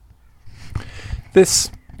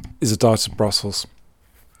This is a Diet of Brussels.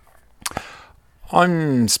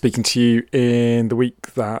 I'm speaking to you in the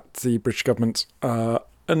week that the British government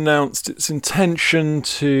announced its intention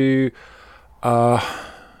to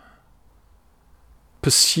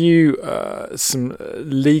pursue some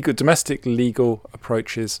domestic legal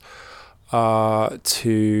approaches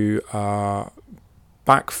to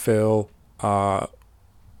backfill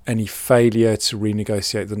any failure to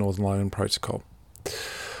renegotiate the Northern Ireland Protocol.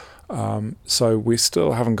 So we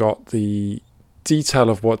still haven't got the detail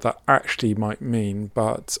of what that actually might mean,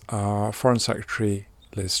 but Foreign Secretary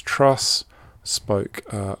Liz Truss spoke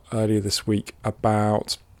earlier this week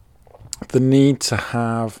about the need to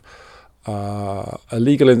have a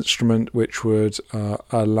legal instrument which would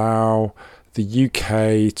allow the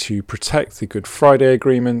UK to protect the Good Friday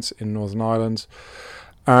Agreement in Northern Ireland.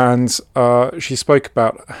 And she spoke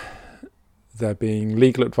about there being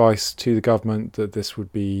legal advice to the government that this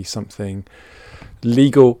would be something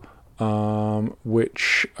legal,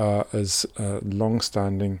 which as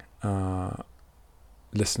long-standing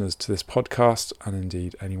listeners to this podcast, and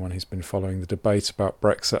indeed anyone who's been following the debate about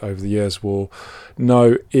Brexit over the years will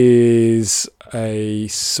know is a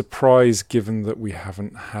surprise, given that we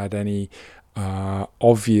haven't had any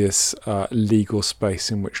obvious legal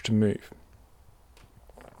space in which to move.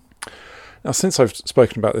 Now, since I've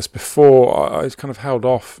spoken about this before, I've kind of held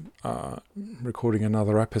off recording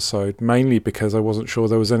another episode, mainly because I wasn't sure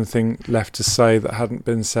there was anything left to say that hadn't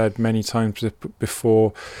been said many times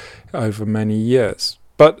before over many years.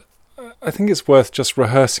 But I think it's worth just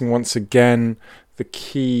rehearsing once again the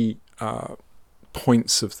key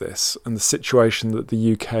points of this and the situation that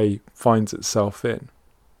the UK finds itself in.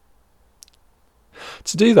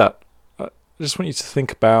 To do that, I just want you to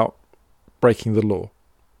think about breaking the law.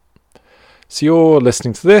 So you're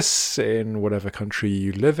listening to this in whatever country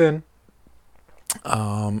you live in,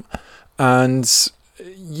 and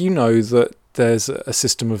you know that there's a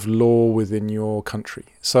system of law within your country.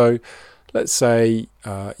 So let's say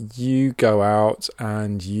you go out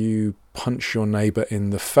and you punch your neighbour in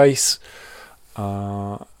the face.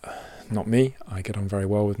 Not me, I get on very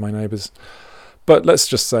well with my neighbours. But let's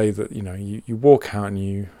just say that you walk out and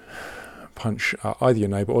you punch either your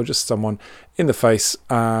neighbour or just someone in the face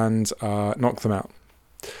and knock them out.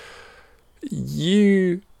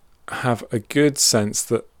 You have a good sense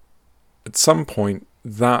that at some point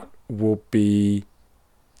that will be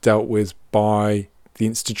dealt with by the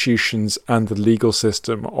institutions and the legal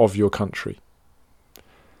system of your country.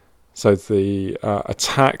 So the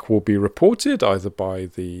attack will be reported either by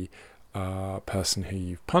the person who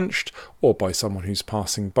you've punched or by someone who's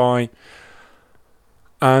passing by.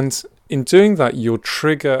 And in doing that, you'll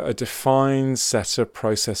trigger a defined set of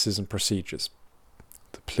processes and procedures.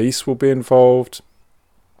 The police will be involved.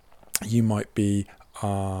 You might be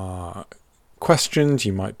questioned.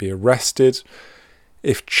 You might be arrested.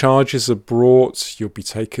 If charges are brought, you'll be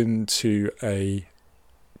taken to a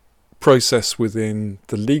process within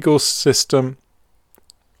the legal system,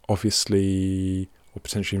 obviously, or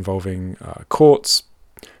potentially involving courts.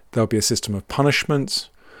 There'll be a system of punishment,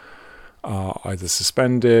 either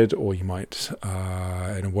suspended, or you might,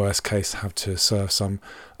 in a worst case, have to serve some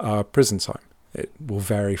prison time. It will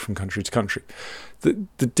vary from country to country.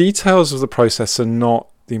 The details of the process are not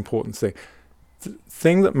the important thing. The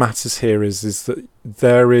thing that matters here is that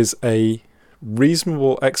there is a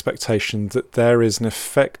reasonable expectation that there is an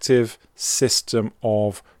effective system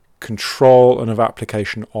of control and of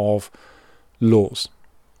application of laws.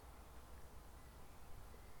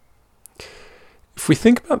 If we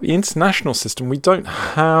think about the international system, we don't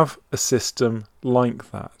have a system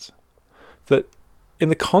like that. That in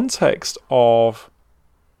the context of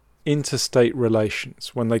interstate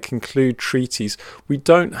relations, when they conclude treaties, we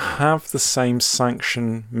don't have the same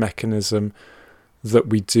sanction mechanism that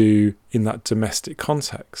we do in that domestic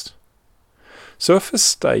context. So if a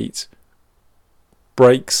state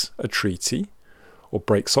breaks a treaty or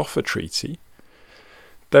breaks off a treaty,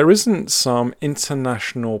 there isn't some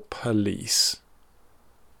international police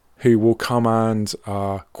who will come and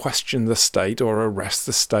question the state or arrest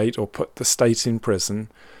the state or put the state in prison.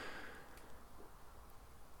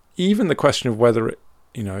 Even the question of whether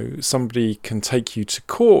somebody can take you to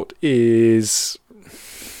court is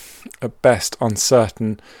at best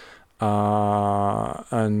uncertain,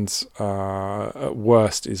 and at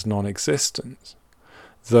worst is non-existent.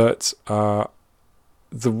 That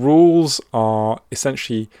the rules are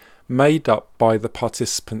essentially made up by the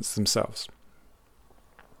participants themselves.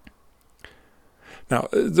 Now,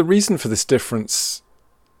 the reason for this difference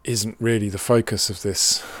isn't really the focus of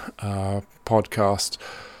this podcast.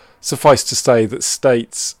 Suffice to say that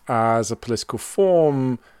states as a political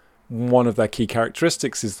form one of their key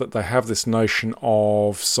characteristics is that they have this notion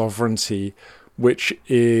of sovereignty, which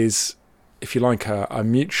is, if you like, a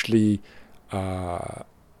mutually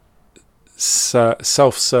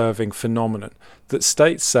self-serving phenomenon. That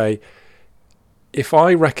states say, if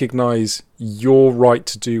I recognise your right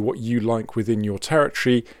to do what you like within your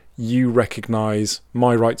territory, you recognise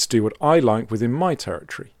my right to do what I like within my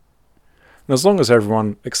territory. And as long as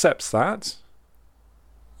everyone accepts that,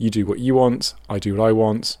 you do what you want, I do what I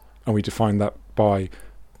want, and we define that by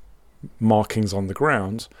markings on the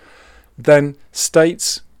ground, then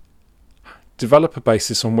states develop a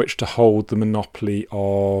basis on which to hold the monopoly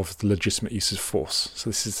of the legitimate use of force.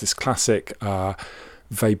 So this is this classic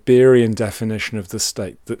Weberian definition of the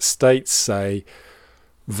state, that states say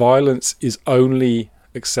violence is only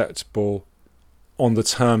acceptable on the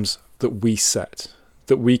terms that we set,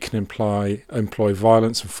 that we can employ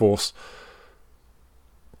violence and force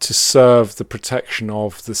to serve the protection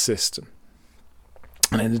of the system.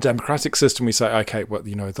 And in a democratic system, we say, okay, well,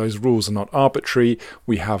 those rules are not arbitrary.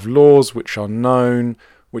 We have laws which are known,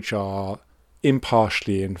 which are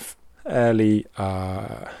impartially and fairly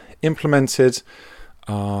implemented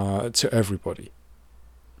to everybody.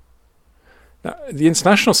 Now, the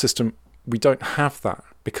international system, we don't have that,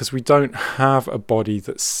 because we don't have a body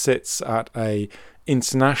that sits at a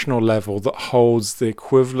international level that holds the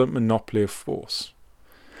equivalent monopoly of force.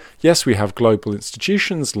 Yes, we have global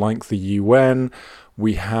institutions like the UN.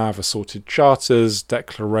 We have assorted charters,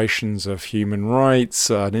 declarations of human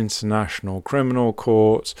rights, an international criminal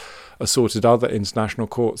court, assorted other international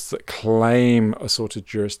courts that claim assorted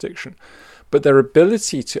jurisdiction. But their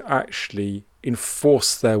ability to actually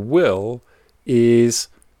enforce their will is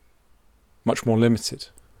much more limited.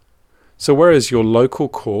 So whereas your local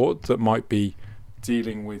court that might be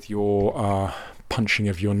dealing with your punching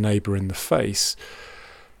of your neighbour in the face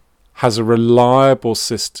has a reliable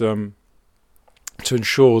system to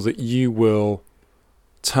ensure that you will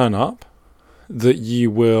turn up, that you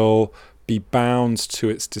will be bound to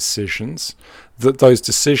its decisions, that those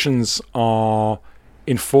decisions are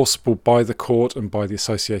enforceable by the court and by the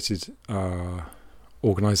associated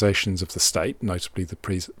organisations of the state, notably the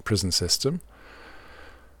prison system.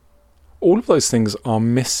 All of those things are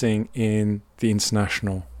missing in the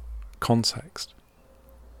international context.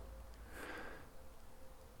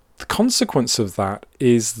 The consequence of that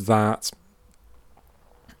is that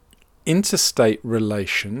interstate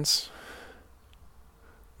relations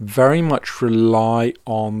very much rely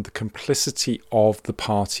on the complicity of the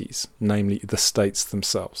parties, namely the states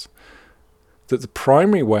themselves. That the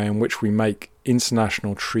primary way in which we make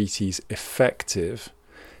international treaties effective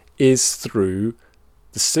is through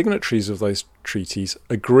the signatories of those treaties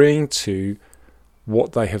agreeing to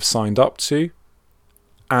what they have signed up to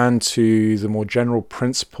and to the more general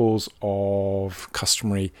principles of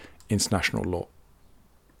customary international law.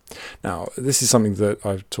 Now, this is something that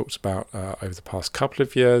I've talked about over the past couple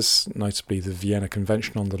of years, notably the Vienna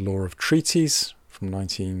Convention on the Law of Treaties from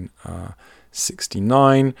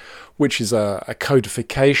 1969, which is a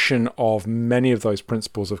codification of many of those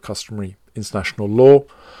principles of customary international law.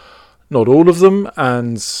 Not all of them,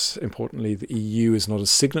 and importantly, the EU is not a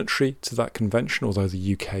signatory to that convention, although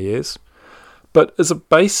the UK is. But as a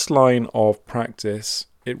baseline of practice,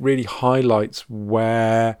 it really highlights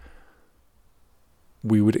where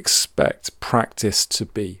we would expect practice to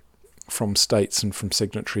be from states and from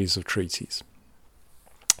signatories of treaties.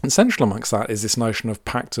 And central amongst that is this notion of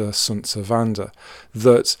pacta sunt servanda,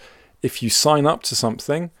 that if you sign up to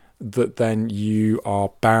something, that then you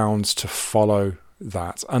are bound to follow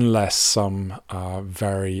that unless some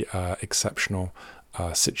very exceptional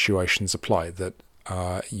situations apply, that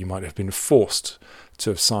you might have been forced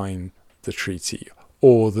to have signed the treaty,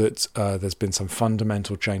 or that there's been some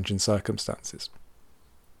fundamental change in circumstances.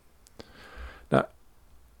 Now,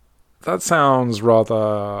 that sounds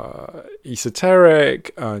rather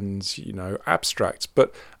esoteric and, abstract,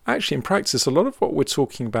 but actually in practice, a lot of what we're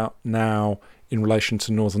talking about now in relation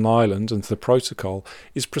to Northern Ireland and to the protocol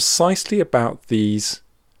is precisely about these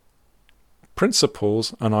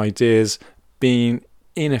principles and ideas being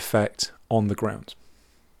in effect on the ground.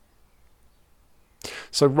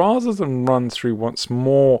 So rather than run through once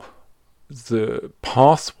more the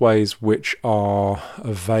pathways which are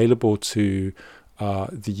available to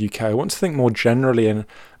the UK, I want to think more generally and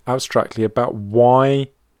abstractly about why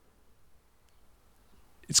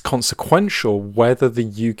it's consequential whether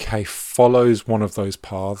the UK follows one of those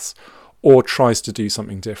paths or tries to do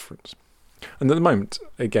something different. And at the moment,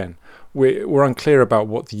 again, we're unclear about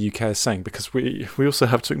what the UK is saying, because we also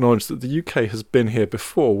have to acknowledge that the UK has been here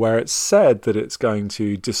before, where it's said that it's going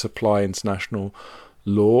to disapply international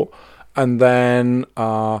law, and then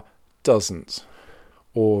doesn't,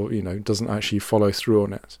 or doesn't actually follow through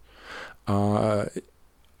on it.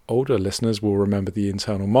 Older listeners will remember the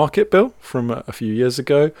Internal Market Bill from a few years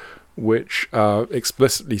ago, which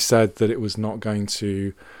explicitly said that it was not going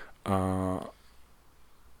to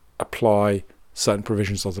apply certain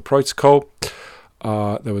provisions of the protocol.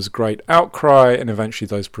 There was great outcry, and eventually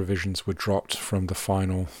those provisions were dropped from the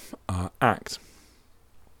final act.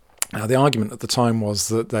 Now, the argument at the time was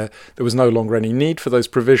that there was no longer any need for those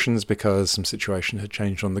provisions because some situation had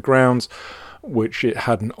changed on the ground, which it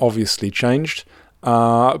hadn't obviously changed.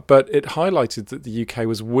 But it highlighted that the UK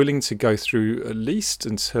was willing to go through at least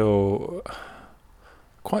until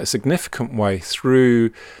quite a significant way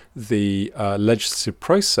through the legislative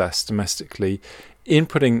process domestically in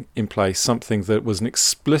putting in place something that was an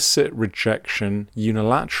explicit rejection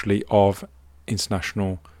unilaterally of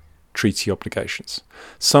international treaty obligations.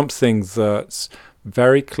 Something that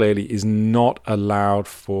very clearly is not allowed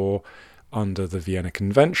for under the Vienna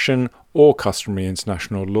Convention or customary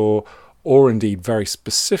international law, or indeed very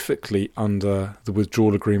specifically under the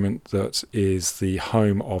withdrawal agreement that is the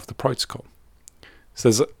home of the protocol. So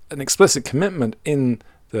there's an explicit commitment in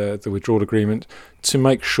the withdrawal agreement to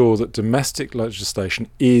make sure that domestic legislation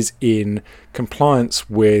is in compliance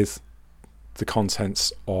with the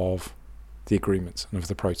contents of the agreement and of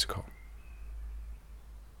the protocol.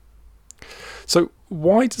 So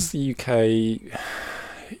why does the UK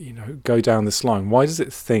go down this line? Why does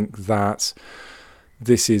it think that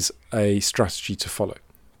this is a strategy to follow?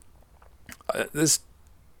 There's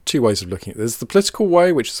two ways of looking at it. There's the political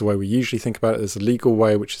way, which is the way we usually think about it. There's the legal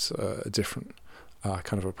way, which is a different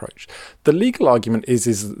kind of approach. The legal argument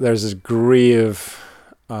is that there's a degree of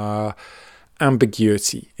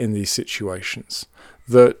ambiguity in these situations.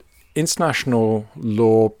 That international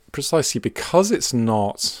law, precisely because it's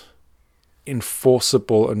not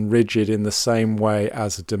enforceable and rigid in the same way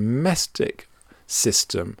as a domestic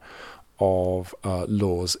system of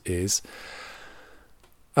laws is,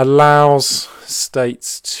 allows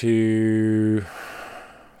states to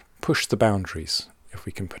push the boundaries, if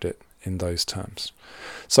we can put it in those terms.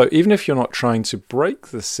 So even if you're not trying to break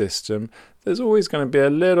the system, there's always going to be a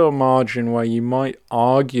little margin where you might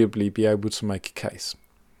arguably be able to make a case.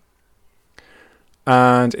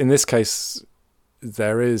 And in this case,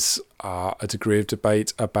 there is a degree of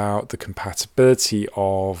debate about the compatibility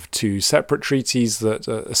of two separate treaties that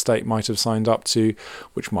a state might have signed up to,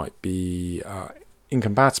 which might be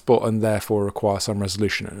incompatible and therefore require some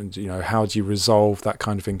resolution. And how do you resolve that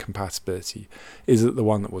kind of incompatibility? Is it the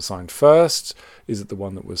one that was signed first? Is it the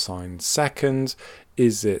one that was signed second?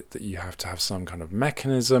 Is it that you have to have some kind of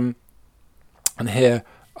mechanism? And here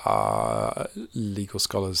legal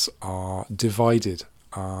scholars are divided.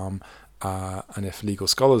 And if legal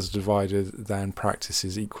scholars are divided, then practice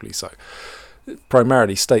is equally so.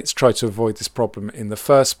 Primarily, states try to avoid this problem in the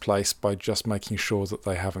first place by just making sure that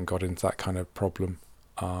they haven't got into that kind of problem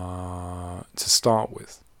to start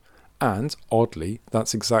with. And, oddly,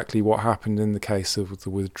 that's exactly what happened in the case of the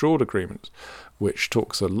withdrawal agreement, which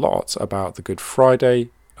talks a lot about the Good Friday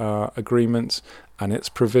Agreement and its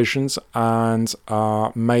provisions, and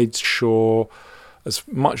made sure as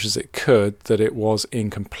much as it could that it was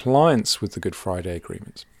in compliance with the Good Friday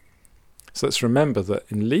Agreement. So let's remember that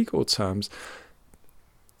in legal terms,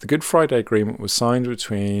 the Good Friday Agreement was signed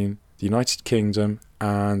between the United Kingdom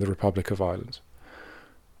and the Republic of Ireland.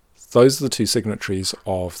 Those are the two signatories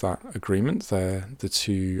of that agreement. They're the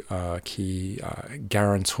two key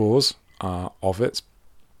guarantors of it.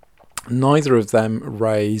 Neither of them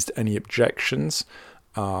raised any objections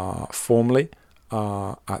formally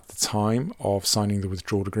at the time of signing the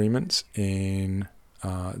withdrawal agreement in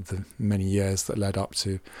the many years that led up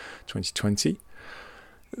to 2020.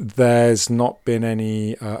 There's not been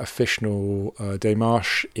any official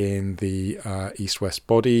démarche in the East-West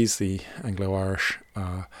bodies, the Anglo-Irish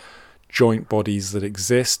joint bodies that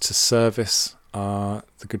exist to service the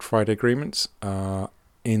Good Friday Agreement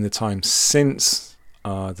in the time since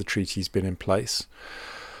the treaty's been in place.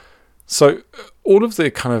 So all of the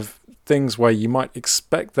kind of things where you might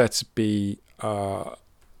expect there to be a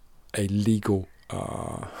legal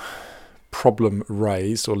problem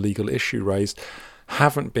raised or legal issue raised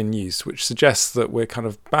haven't been used, which suggests that we're kind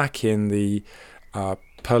of back in the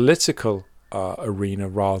political arena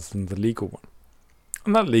rather than the legal one.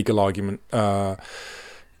 And that legal argument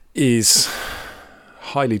is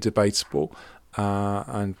highly debatable.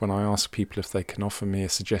 And when I ask people if they can offer me a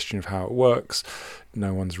suggestion of how it works,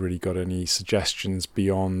 no one's really got any suggestions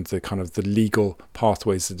beyond the kind of the legal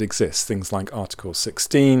pathways that exist. Things like Article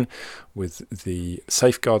 16 with the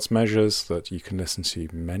safeguards measures that you can listen to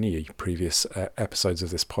many previous episodes of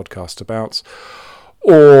this podcast about,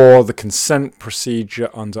 or the consent procedure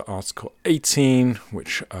under Article 18,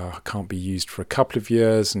 which can't be used for a couple of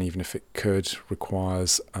years, and even if it could,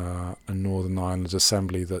 requires a Northern Ireland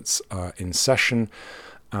Assembly that's in session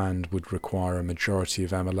and would require a majority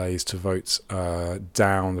of MLAs to vote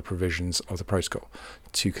down the provisions of the protocol.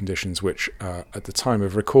 Two conditions which, at the time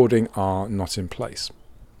of recording, are not in place.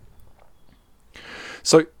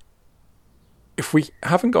 So, if we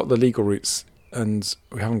haven't got the legal routes and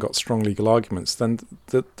we haven't got strong legal arguments, then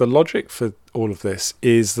the logic for all of this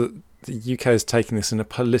is that the UK is taking this in a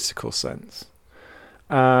political sense.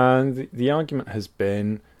 And the argument has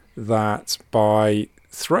been that by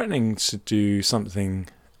threatening to do something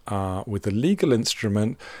with a legal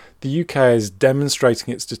instrument, the UK is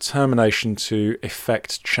demonstrating its determination to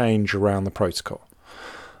effect change around the protocol.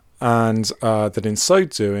 And that in so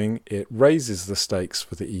doing, it raises the stakes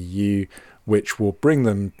for the EU, which will bring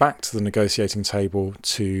them back to the negotiating table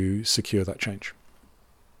to secure that change.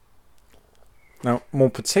 Now, more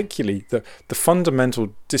particularly, the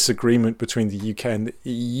fundamental disagreement between the UK and the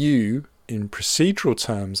EU in procedural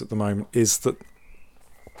terms at the moment is that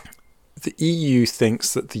the EU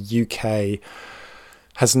thinks that the UK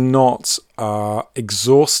has not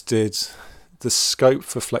exhausted the scope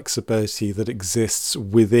for flexibility that exists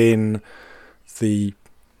within the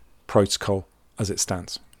protocol as it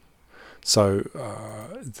stands. So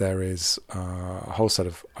there is a whole set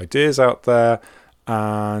of ideas out there,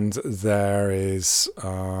 and there is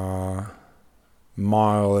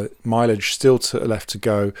mileage still left to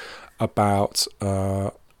go about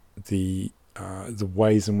the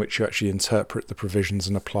ways in which you actually interpret the provisions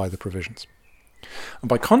and apply the provisions. And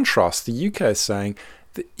by contrast, the UK is saying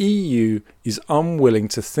the EU is unwilling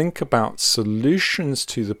to think about solutions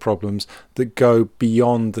to the problems that go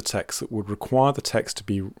beyond the text, that would require the text to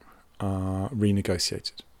be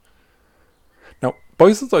renegotiated. Now,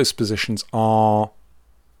 both of those positions are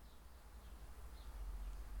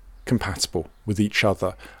compatible with each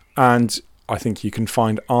other, and I think you can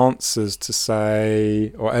find answers to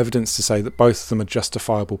say, or evidence to say, that both of them are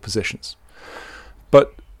justifiable positions.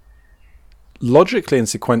 But logically and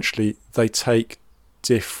sequentially, they take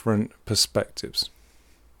different perspectives.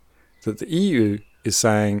 That the EU is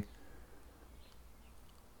saying,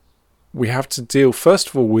 we have to deal first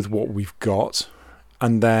of all with what we've got,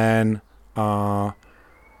 and then try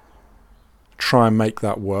and make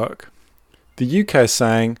that work. The UK is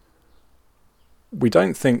saying, we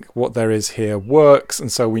don't think what there is here works,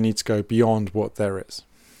 and so we need to go beyond what there is.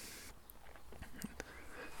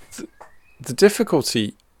 The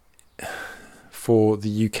difficulty for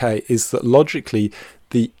the UK is that logically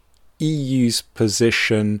the EU's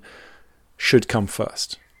position should come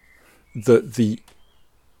first. That the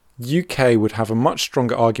UK would have a much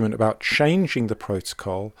stronger argument about changing the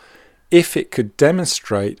protocol if it could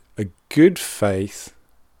demonstrate a good faith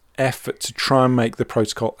effort to try and make the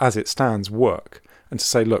protocol as it stands work, and to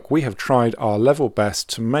say, look, we have tried our level best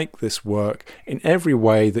to make this work in every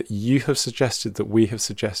way that you have suggested, that we have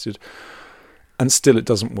suggested, and still it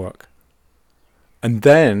doesn't work. And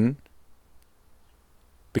then,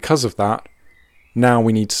 because of that, now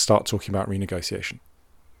we need to start talking about renegotiation.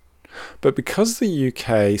 But because the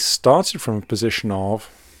UK started from a position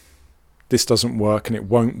of this doesn't work and it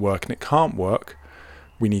won't work and it can't work,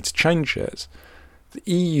 we need to change it, the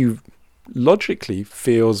EU logically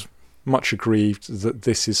feels much aggrieved that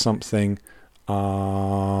this is something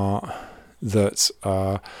that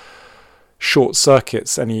short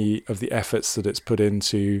circuits any of the efforts that it's put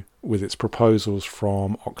into with its proposals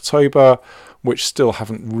from October, which still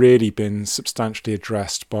haven't really been substantially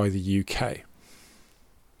addressed by the UK.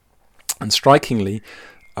 And strikingly,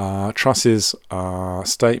 Truss's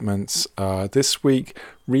statements this week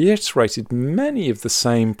reiterated many of the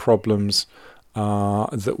same problems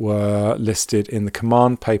that were listed in the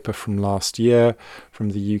command paper from last year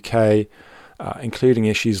from the UK, including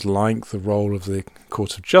issues like the role of the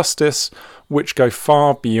Court of Justice, which go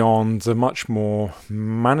far beyond the much more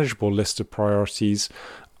manageable list of priorities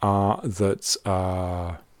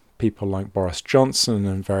that people like Boris Johnson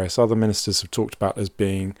and various other ministers have talked about as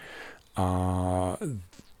being the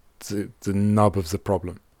nub of the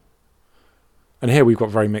problem. And here we've got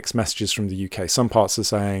very mixed messages from the UK. Some parts are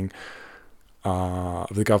saying,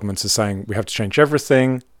 the government is saying we have to change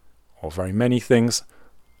everything, or very many things.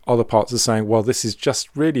 Other parts are saying, well, this is just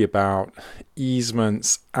really about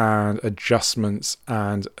easements and adjustments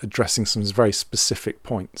and addressing some very specific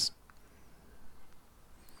points.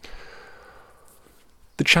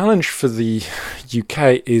 The challenge for the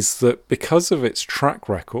UK is that because of its track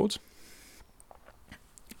record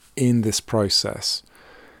in this process,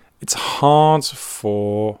 it's hard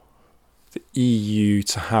for the EU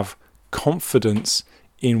to have confidence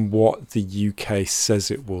in what the UK says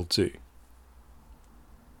it will do.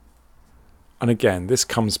 And again, this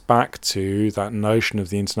comes back to that notion of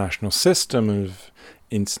the international system of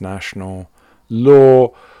international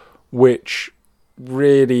law, which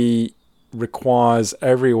really requires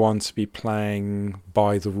everyone to be playing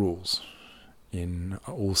by the rules in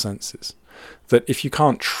all senses. That if you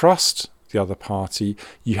can't trust the other party,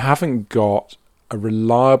 you haven't got a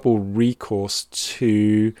reliable recourse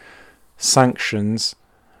to sanctions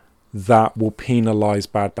that will penalise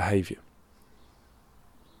bad behaviour.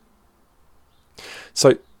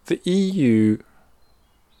 So the EU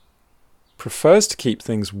prefers to keep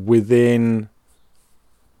things within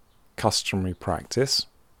customary practice,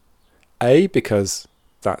 A, because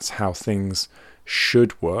that's how things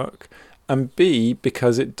should work, and B,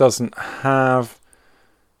 because it doesn't have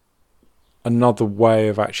another way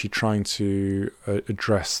of actually trying to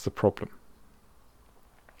address the problem.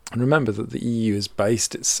 And remember that the EU is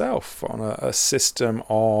based itself on a system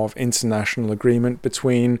of international agreement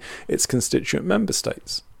between its constituent member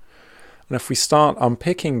states. And if we start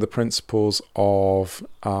unpicking the principles of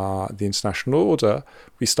the international order,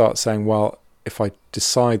 we start saying, well, if I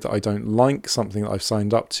decide that I don't like something that I've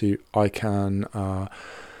signed up to, I can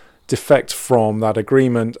defect from that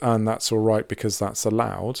agreement, and that's all right because that's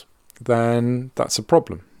allowed, then that's a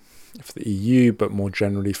problem for the EU, but more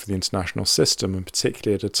generally for the international system, and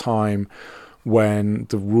particularly at a time when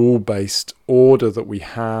the rule-based order that we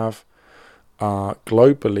have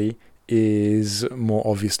globally is more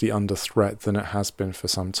obviously under threat than it has been for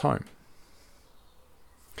some time.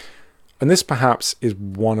 And this perhaps is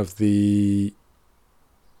one of the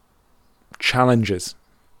challenges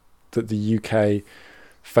that the UK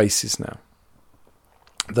faces now.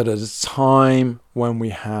 That at a time when we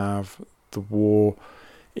have the war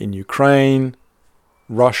in Ukraine,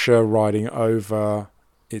 Russia riding over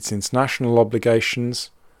its international obligations,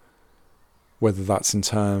 whether that's in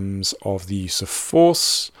terms of the use of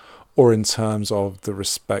force or in terms of the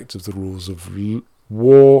respect of the rules of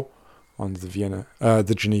war under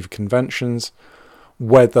the Geneva Conventions,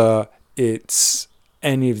 whether it's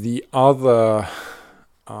any of the other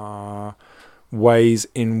ways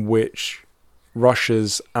in which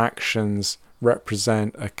Russia's actions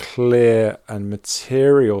represent a clear and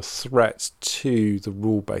material threat to the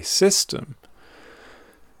rule-based system,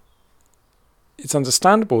 it's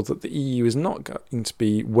understandable that the EU is not going to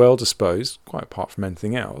be well disposed, quite apart from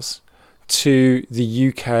anything else, to the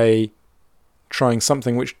UK trying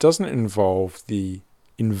something which doesn't involve the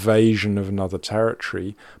invasion of another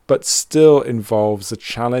territory, but still involves a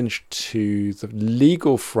challenge to the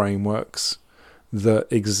legal frameworks that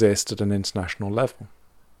exist at an international level.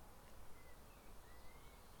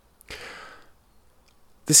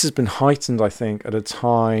 This has been heightened, I think, at a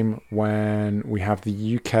time when we have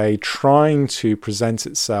the UK trying to present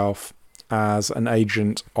itself as an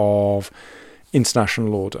agent of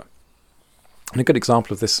international order. And a good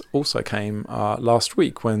example of this also came last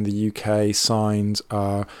week when the UK signed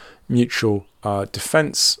mutual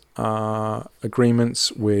defence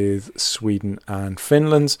agreements with Sweden and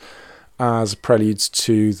Finland as preludes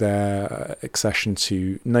to their accession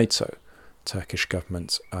to NATO, Turkish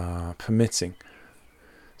government permitting.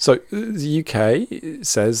 So the UK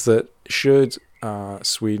says that should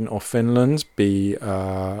Sweden or Finland be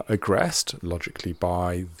aggressed, logically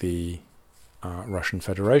by the Russian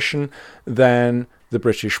Federation, then the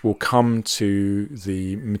British will come to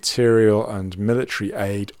the material and military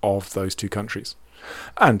aid of those two countries.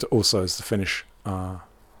 And also, as the Finnish Prime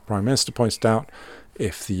Minister pointed out,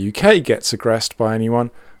 if the UK gets aggressed by anyone,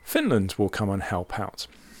 Finland will come and help out.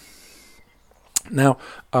 Now,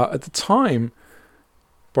 at the time,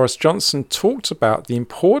 Boris Johnson talked about the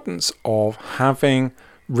importance of having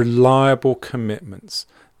reliable commitments,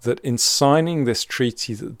 that in signing this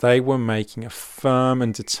treaty that they were making a firm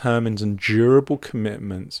and determined and durable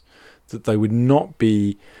commitment that they would not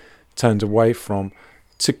be turned away from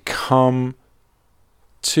to come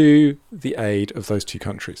to the aid of those two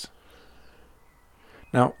countries.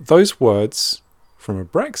 Now, those words, from a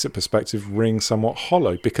Brexit perspective, ring somewhat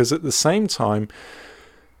hollow, because at the same time,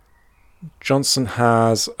 Johnson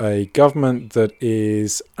has a government that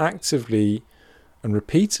is actively and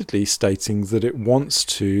repeatedly stating that it wants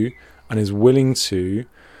to and is willing to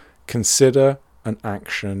consider an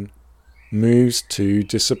action moves to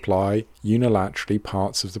disapply unilaterally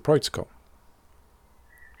parts of the protocol.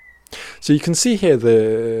 So you can see here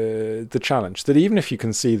the challenge, that even if you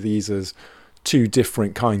can see these as two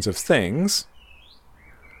different kinds of things,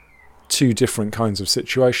 two different kinds of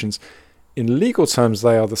situations, in legal terms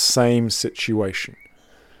they are the same situation.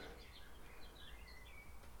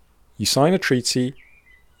 You sign a treaty,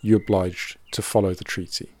 you're obliged to follow the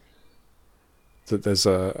treaty. That there's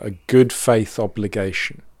a good faith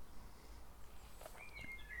obligation.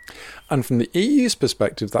 And from the EU's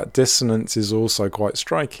perspective, that dissonance is also quite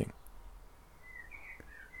striking.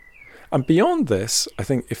 And beyond this, I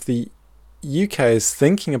think if the UK is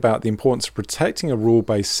thinking about the importance of protecting a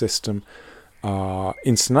rule-based system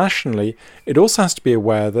internationally, it also has to be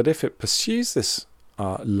aware that if it pursues this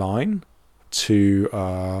line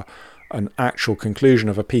to an actual conclusion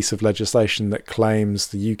of a piece of legislation that claims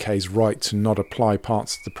the UK's right to not apply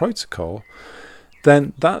parts of the protocol,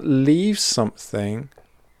 then that leaves something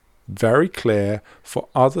very clear for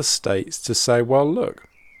other states to say, well, look,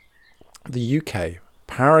 the UK,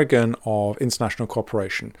 paragon of international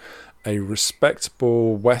cooperation, a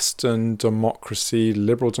respectable Western democracy,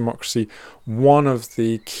 liberal democracy, one of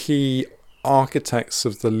the key architects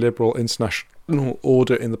of the liberal international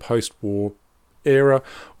order in the post-war era,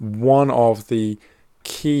 one of the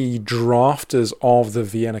key drafters of the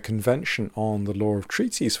Vienna Convention on the law of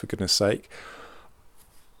treaties, for goodness sake,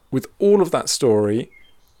 with all of that story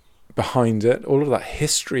behind it, all of that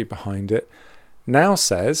history behind it, now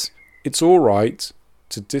says it's all right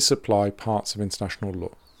to disapply parts of international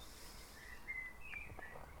law.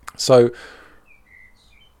 So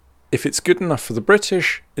if it's good enough for the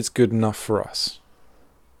British, it's good enough for us.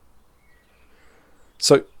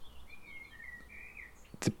 So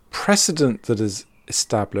the precedent that is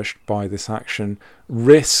established by this action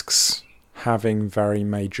risks having very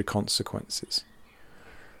major consequences.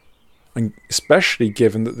 And especially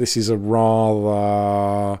given that this is a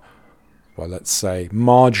rather, well, let's say,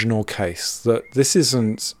 marginal case, that this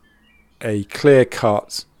isn't a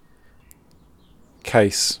clear-cut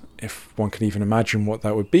case, if one can even imagine what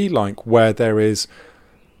that would be like, where there is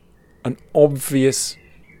an obvious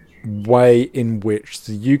way in which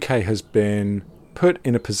the UK has been put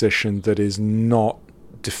in a position that is not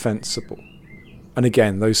defensible. And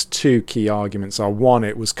again, those two key arguments are, one,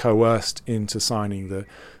 it was coerced into signing the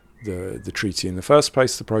treaty in the first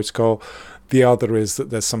place, the protocol. The other is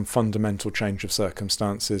that there's some fundamental change of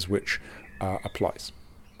circumstances which applies.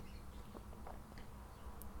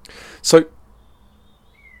 So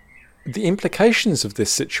the implications of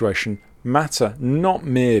this situation matter not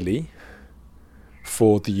merely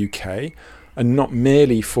for the UK and not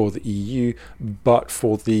merely for the EU, but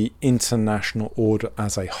for the international order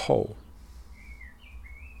as a whole.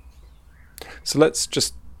 So let's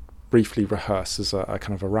just briefly rehearse as a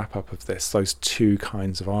kind of a wrap-up of this, those two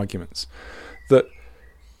kinds of arguments. That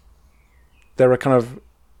there are kind of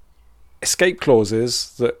escape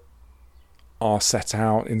clauses that are set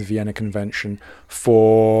out in the Vienna Convention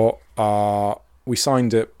for we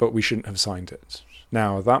signed it, but we shouldn't have signed it.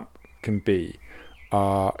 Now, that can be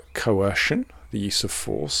coercion, the use of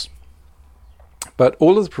force. But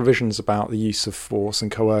all of the provisions about the use of force and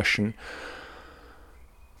coercion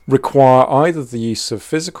require either the use of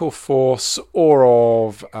physical force or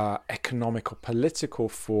of economic or political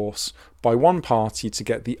force by one party to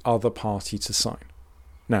get the other party to sign.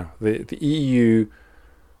 Now, the EU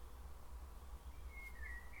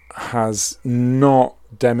has not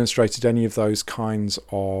demonstrated any of those kinds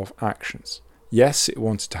of actions. Yes, it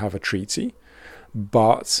wanted to have a treaty,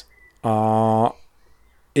 but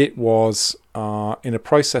it was in a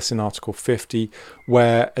process in Article 50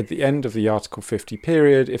 where at the end of the Article 50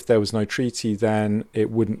 period, if there was no treaty, then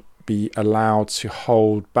it wouldn't be allowed to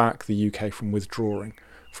hold back the UK from withdrawing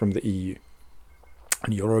from the EU.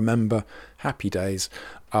 And you'll remember, happy days,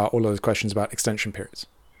 all of those questions about extension periods.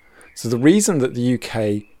 So the reason that the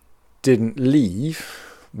UK didn't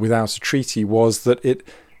leave without a treaty was that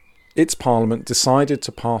its parliament decided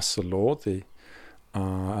to pass a law, the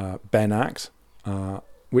Benn Act,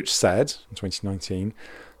 which said, in 2019,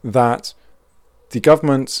 that the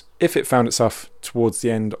government, if it found itself towards the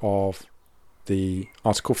end of the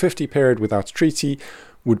Article 50 period without a treaty,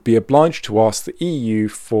 would be obliged to ask the EU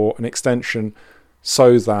for an extension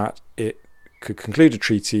so that it could conclude a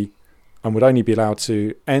treaty and would only be allowed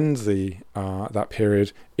to end that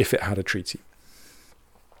period if it had a treaty.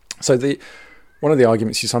 So one of the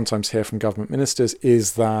arguments you sometimes hear from government ministers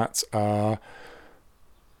is that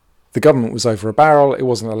the government was over a barrel, it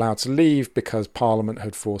wasn't allowed to leave because Parliament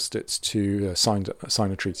had forced it to sign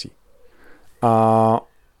a treaty. That's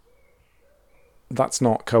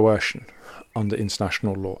not coercion under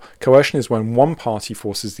international law. Coercion is when one party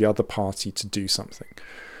forces the other party to do something.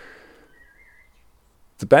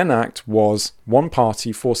 The Benn Act was one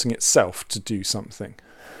party forcing itself to do something.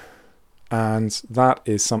 And that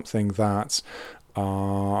is something that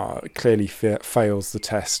clearly fails the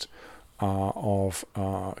test of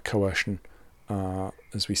coercion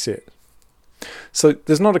as we see it. So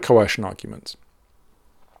there's not a coercion argument.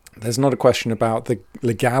 There's not a question about the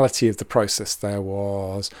legality of the process. There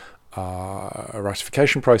was a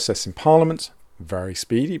ratification process in Parliament, very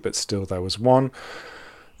speedy, but still there was one.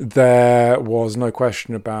 There was no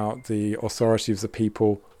question about the authority of the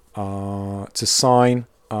people to sign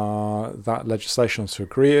that legislation, to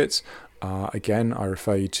agree it. Again, I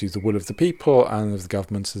refer you to the will of the people and of the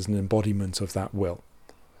government as an embodiment of that will.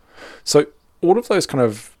 So all of those kind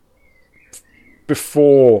of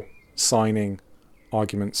before signing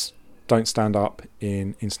arguments don't stand up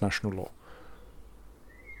in international law.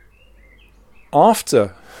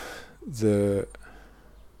 After the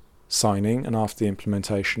signing and after the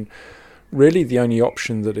implementation, really the only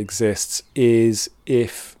option that exists is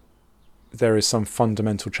if there is some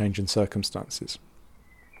fundamental change in circumstances.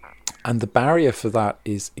 And the barrier for that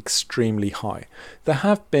is extremely high. There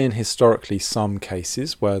have been historically some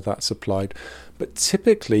cases where that's applied, but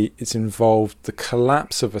typically it's involved the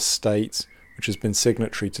collapse of a state which has been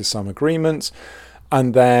signatory to some agreement,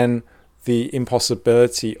 and then the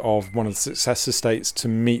impossibility of one of the successor states to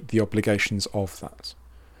meet the obligations of that.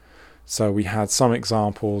 So we had some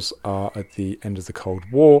examples at the end of the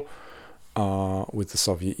Cold War with the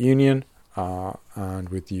Soviet Union and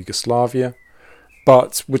with Yugoslavia.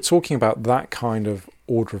 But we're talking about that kind of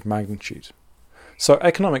order of magnitude. So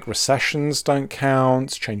economic recessions don't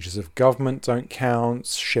count, changes of government don't count,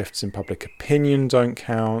 shifts in public opinion don't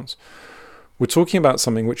count. We're talking about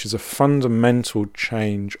something which is a fundamental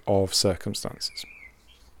change of circumstances.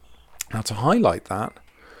 Now, to highlight that,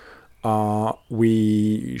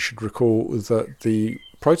 we should recall that the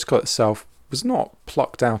protocol itself was not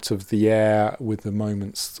plucked out of the air with a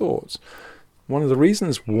moment's thought. One of the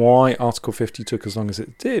reasons why Article 50 took as long as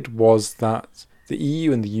it did was that the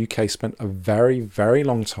EU and the UK spent a very, very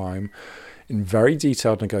long time in very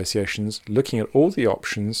detailed negotiations looking at all the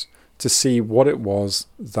options to see what it was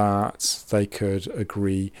that they could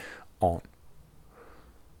agree on.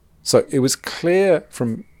 So it was clear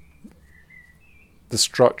from the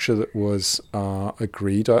structure that was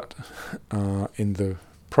agreed at in the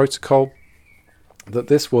protocol that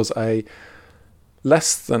this was a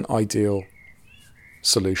less than ideal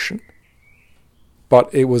solution,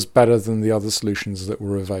 but it was better than the other solutions that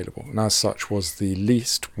were available, and as such was the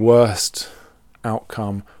least worst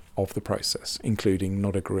outcome of the process, including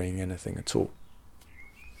not agreeing anything at all.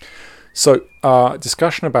 So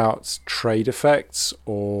discussion about trade effects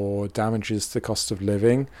or damages to the cost of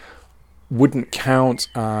living wouldn't count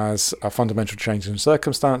as a fundamental change in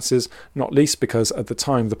circumstances, not least because at the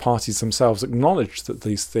time the parties themselves acknowledged that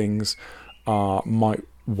these things might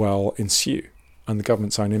well ensue. And the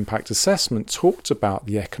government's own impact assessment talked about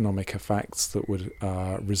the economic effects that would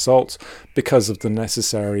result because of the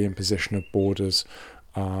necessary imposition of borders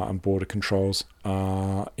and border controls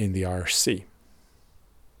in the Irish Sea.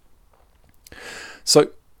 So,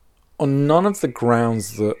 on none of the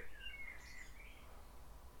grounds that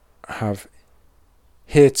have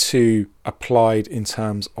hereto applied in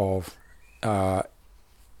terms of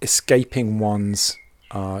escaping one's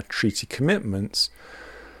treaty commitments,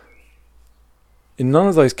 in none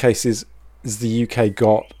of those cases has the UK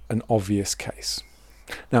got an obvious case.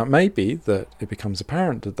 Now, it may be that it becomes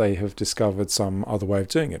apparent that they have discovered some other way of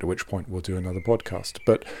doing it, at which point we'll do another podcast,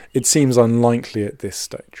 but it seems unlikely at this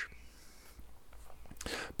stage.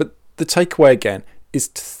 But the takeaway again is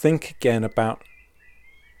to think again about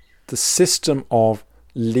the system of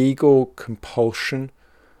legal compulsion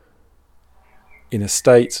in a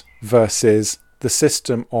state versus the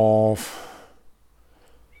system of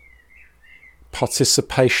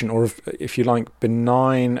participation, or if you like,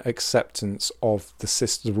 benign acceptance of the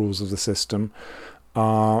system, the rules of the system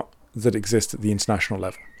that exist at the international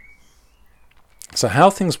level. So how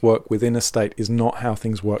things work within a state is not how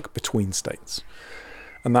things work between states,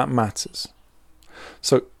 and that matters.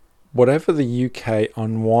 So whatever the UK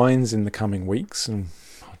unwinds in the coming weeks, and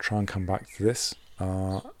I'll try and come back to this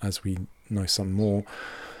as we know some more,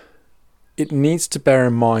 it needs to bear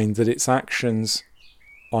in mind that its actions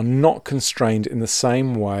are not constrained in the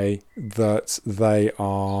same way that they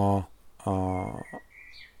are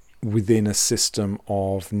within a system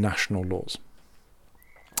of national laws,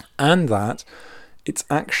 and that its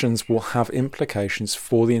actions will have implications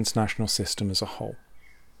for the international system as a whole.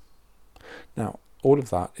 Now, all of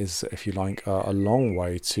that is, if you like, a long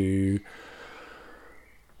way to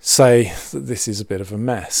say that this is a bit of a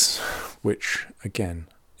mess, which, again,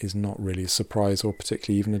 is not really a surprise or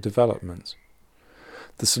particularly even a development.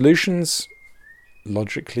 The solutions,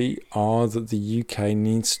 logically, are that the UK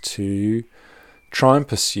needs to try and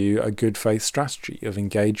pursue a good faith strategy of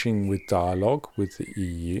engaging with dialogue with the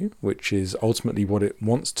EU, which is ultimately what it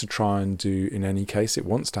wants to try and do in any case. It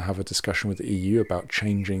wants to have a discussion with the EU about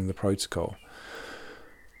changing the protocol.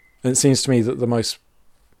 And it seems to me that the most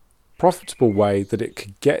profitable way that it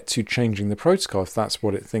could get to changing the protocol, if that's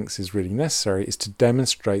what it thinks is really necessary, is to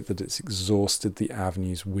demonstrate that it's exhausted the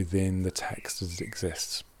avenues within the text as it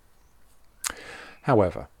exists.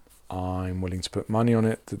 However, I'm willing to put money on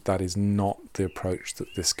it that that is not the approach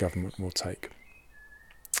that this government will take.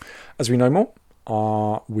 As we know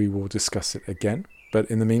more, we will discuss it again. But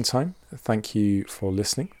in the meantime, thank you for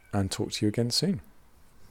listening and talk to you again soon.